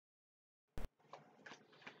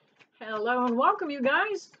Hello and welcome, you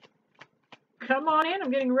guys. Come on in. I'm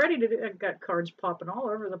getting ready to I've got cards popping all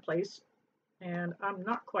over the place, and I'm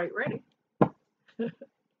not quite ready.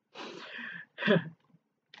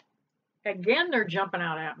 Again, they're jumping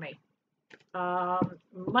out at me.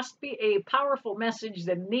 Must be a powerful message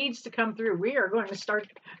that needs to come through. We are going to start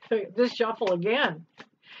this shuffle again.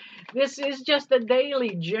 This is just a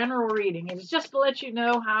daily general reading. It's just to let you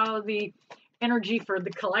know how the energy for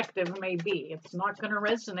the collective may be. It's not going to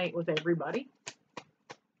resonate with everybody.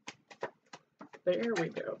 There we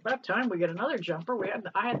go. About time we get another jumper.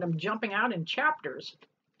 I had them jumping out in chapters.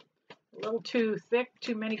 A little too thick,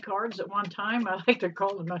 too many cards at one time. I like to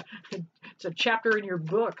call them it's a chapter in your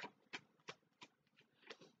book.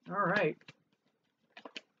 All right.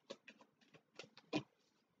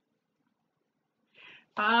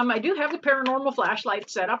 I do have the paranormal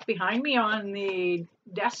flashlight set up behind me on the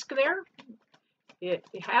desk there. It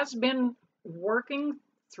has been working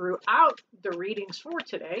throughout the readings for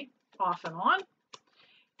today, off and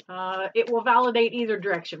on. It will validate either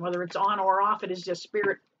direction, whether it's on or off. It is just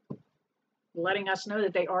spirit letting us know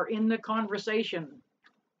that they are in the conversation.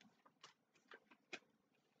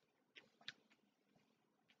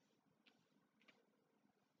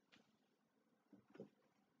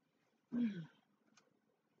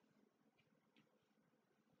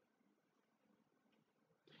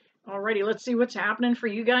 Alrighty, let's see what's happening for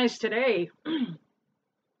you guys today.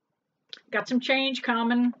 Got some change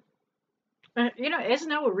coming. Isn't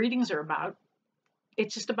that what readings are about?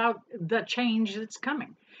 It's just about the change that's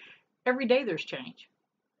coming. Every day there's change.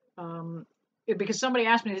 Because somebody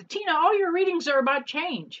asked me, Tina, all your readings are about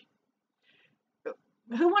change.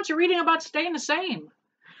 Who wants a reading about staying the same?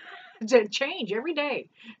 It's a change every day.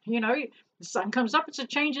 The sun comes up, it's a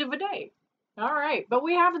change of a day. All right, but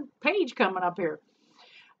we have a page coming up here.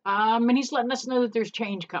 And he's letting us know that there's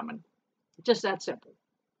change coming. Just that simple.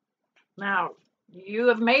 Now, you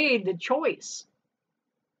have made the choice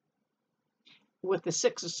with the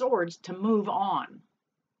Six of Swords to move on,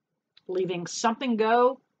 leaving something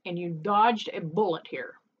go, and you dodged a bullet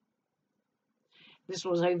here. This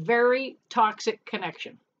was a very toxic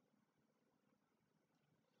connection.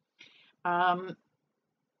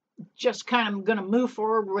 Just kind of going to move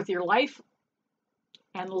forward with your life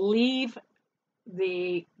and leave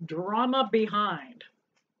the drama behind.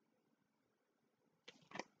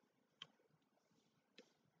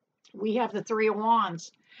 We have the Three of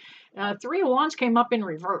Wands. Three of Wands came up in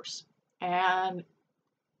reverse, and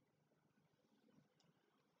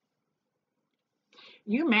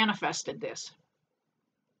you manifested this.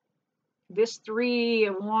 This Three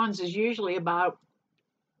of Wands is usually about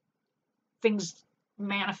things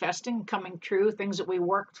manifesting, coming true, things that we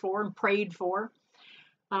worked for and prayed for.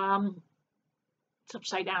 It's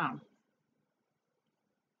upside down.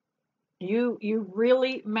 You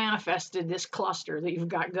really manifested this cluster that you've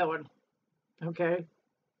got going, okay?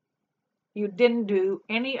 You didn't do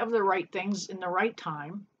any of the right things in the right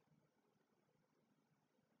time.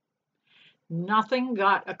 Nothing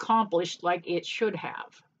got accomplished like it should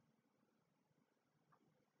have.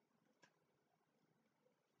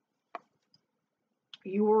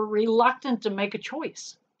 You were reluctant to make a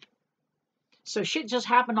choice. So shit just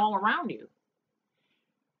happened all around you.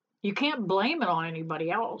 You can't blame it on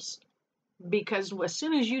anybody else, because as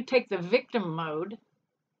soon as you take the victim mode,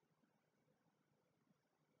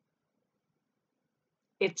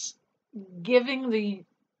 it's giving the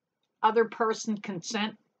other person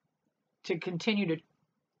consent to continue to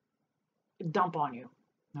dump on you,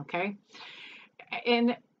 okay?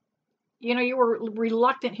 And, you were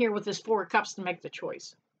reluctant here with this Four of Cups to make the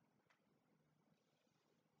choice.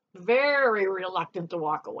 Very reluctant to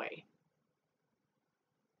walk away.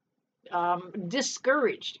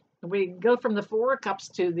 Discouraged. We go from the Four of Cups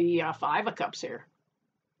to the Five of Cups here.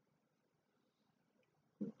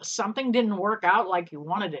 Something didn't work out like you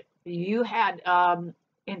wanted it. You had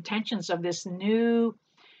intentions of this new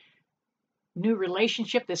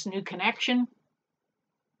relationship, this new connection.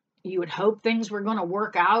 You would hope things were going to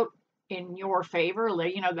work out in your favor,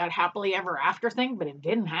 that happily ever after thing, but it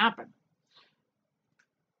didn't happen.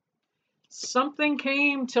 Something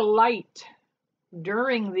came to light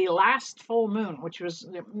during the last full moon, which was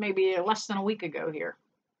maybe less than a week ago here.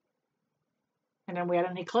 And then we had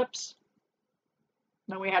an eclipse.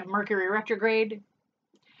 Then we had Mercury retrograde.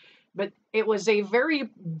 But it was a very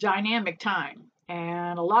dynamic time,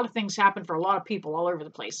 and a lot of things happened for a lot of people all over the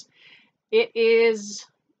place.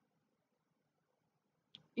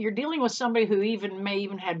 You're dealing with somebody who may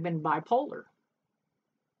even had been bipolar.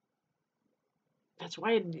 That's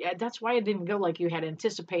why it didn't go like you had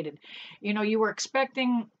anticipated. You were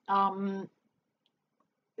expecting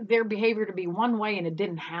their behavior to be one way and it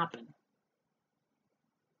didn't happen.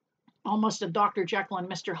 Almost a Dr. Jekyll and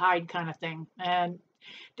Mr. Hyde kind of thing. And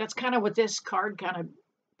that's kind of what this card kind of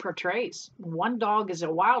portrays. One dog is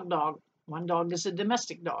a wild dog, one dog is a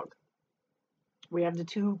domestic dog. We have the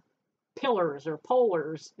two pillars or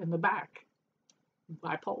polars in the back,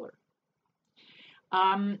 bipolar.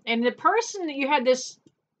 And the person that you had this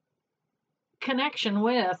connection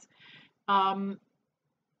with, again,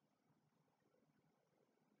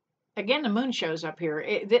 the moon shows up here.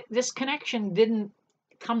 This connection didn't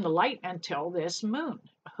come to light until this moon,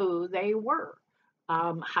 who they were,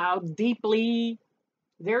 how deeply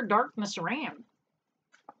their darkness ran.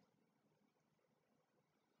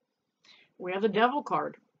 We have the Devil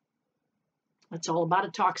card. It's all about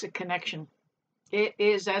a toxic connection. It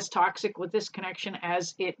is as toxic with this connection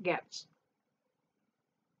as it gets.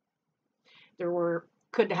 There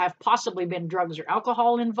could have possibly been drugs or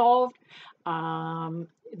alcohol involved.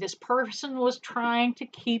 This person was trying to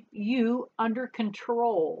keep you under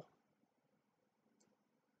control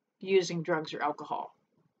using drugs or alcohol.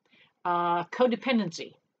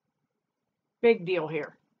 Codependency, big deal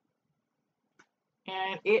here.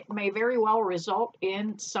 And it may very well result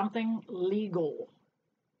in something legal.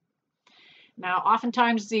 Now,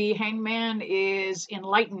 oftentimes the hangman is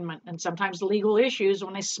enlightenment, and sometimes legal issues,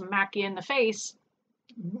 when they smack you in the face,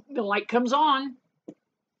 the light comes on.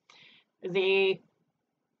 The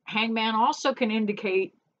hangman also can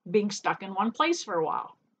indicate being stuck in one place for a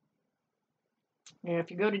while.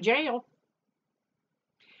 If you go to jail.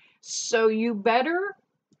 So you better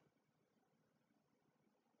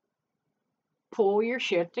pull your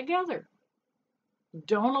shit together.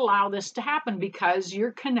 Don't allow this to happen because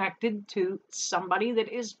you're connected to somebody that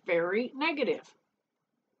is very negative.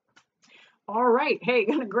 All right. Hey,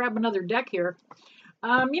 gonna grab another deck here.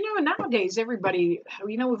 Nowadays everybody,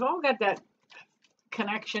 we've all got that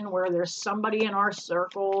connection where there's somebody in our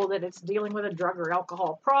circle that is dealing with a drug or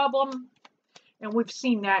alcohol problem. And we've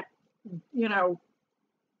seen that,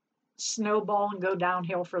 snowball and go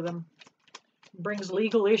downhill for them. Brings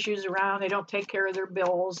legal issues around. They don't take care of their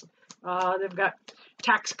bills. They've got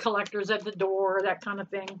tax collectors at the door, that kind of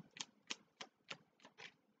thing.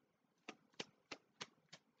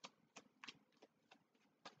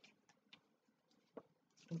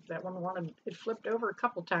 That one it flipped over a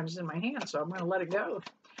couple times in my hand, so I'm going to let it go.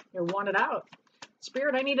 It wanted out.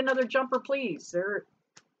 Spirit, I need another jumper, please. There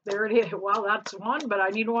it is. Well, that's one, but I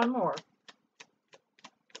need one more.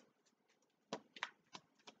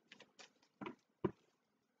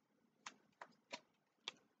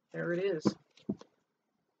 There it is.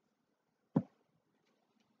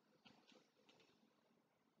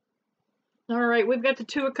 All right, we've got the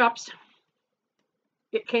Two of Cups.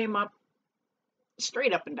 It came up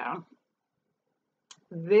straight up and down.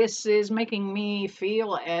 This is making me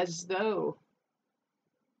feel as though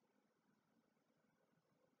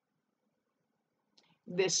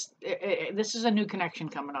this is a new connection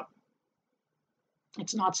coming up.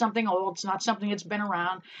 It's not something old, it's not something that's been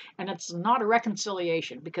around, and it's not a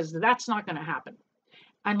reconciliation, because that's not going to happen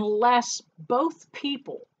unless both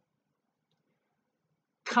people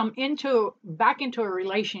come back into a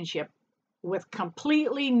relationship with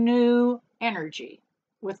completely new energy,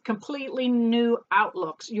 with completely new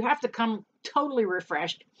outlooks. You have to come totally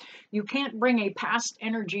refreshed. You can't bring a past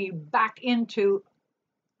energy back into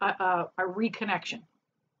a reconnection,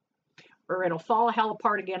 or it'll fall hell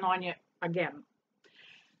apart again on you again.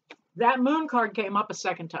 That Moon card came up a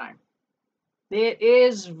second time. It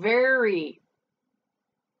is very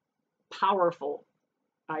powerful.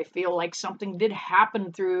 I feel like something did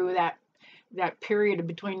happen through that period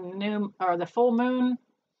between the full moon.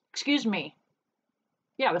 Excuse me.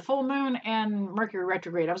 Yeah, the full moon and Mercury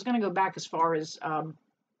retrograde. I was going to go back as far as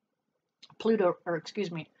Pluto, or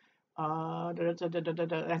excuse me, I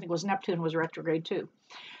think it was Neptune was retrograde too.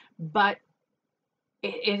 But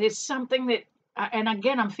it is something that, and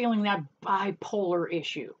again, I'm feeling that bipolar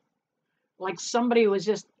issue. Like somebody was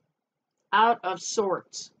just out of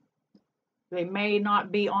sorts. They may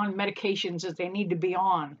not be on medications that they need to be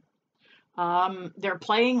on. They're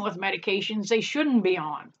playing with medications they shouldn't be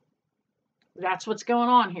on. That's what's going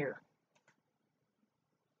on here.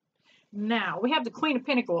 Now, we have the Queen of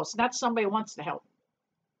Pentacles. That's somebody who wants to help.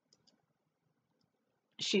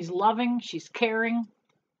 She's loving. She's caring.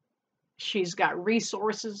 She's got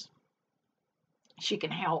resources. She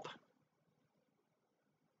can help.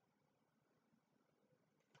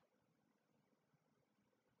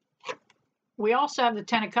 We also have the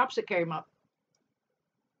Ten of Cups that came up.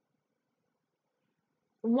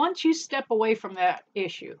 Once you step away from that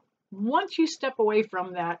issue, once you step away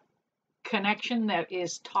from that connection that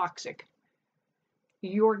is toxic,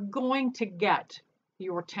 you're going to get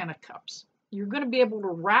your 10 of Cups. You're going to be able to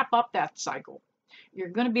wrap up that cycle. You're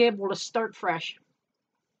going to be able to start fresh.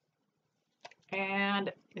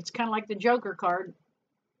 And it's kind of like the Joker card.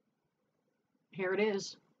 Here it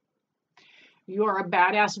is. You are a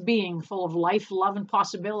badass being full of life, love, and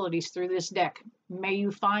possibilities through this deck. May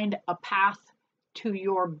you find a path to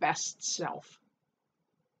your best self.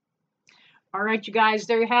 All right, you guys,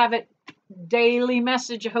 there you have it. Daily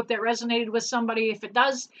message. I hope that resonated with somebody. If it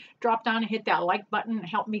does, drop down and hit that like button.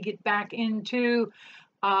 Help me get back into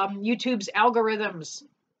YouTube's algorithms.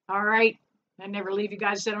 All right. I never leave you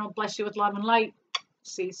guys. I don't bless you with love and light.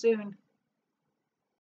 See you soon.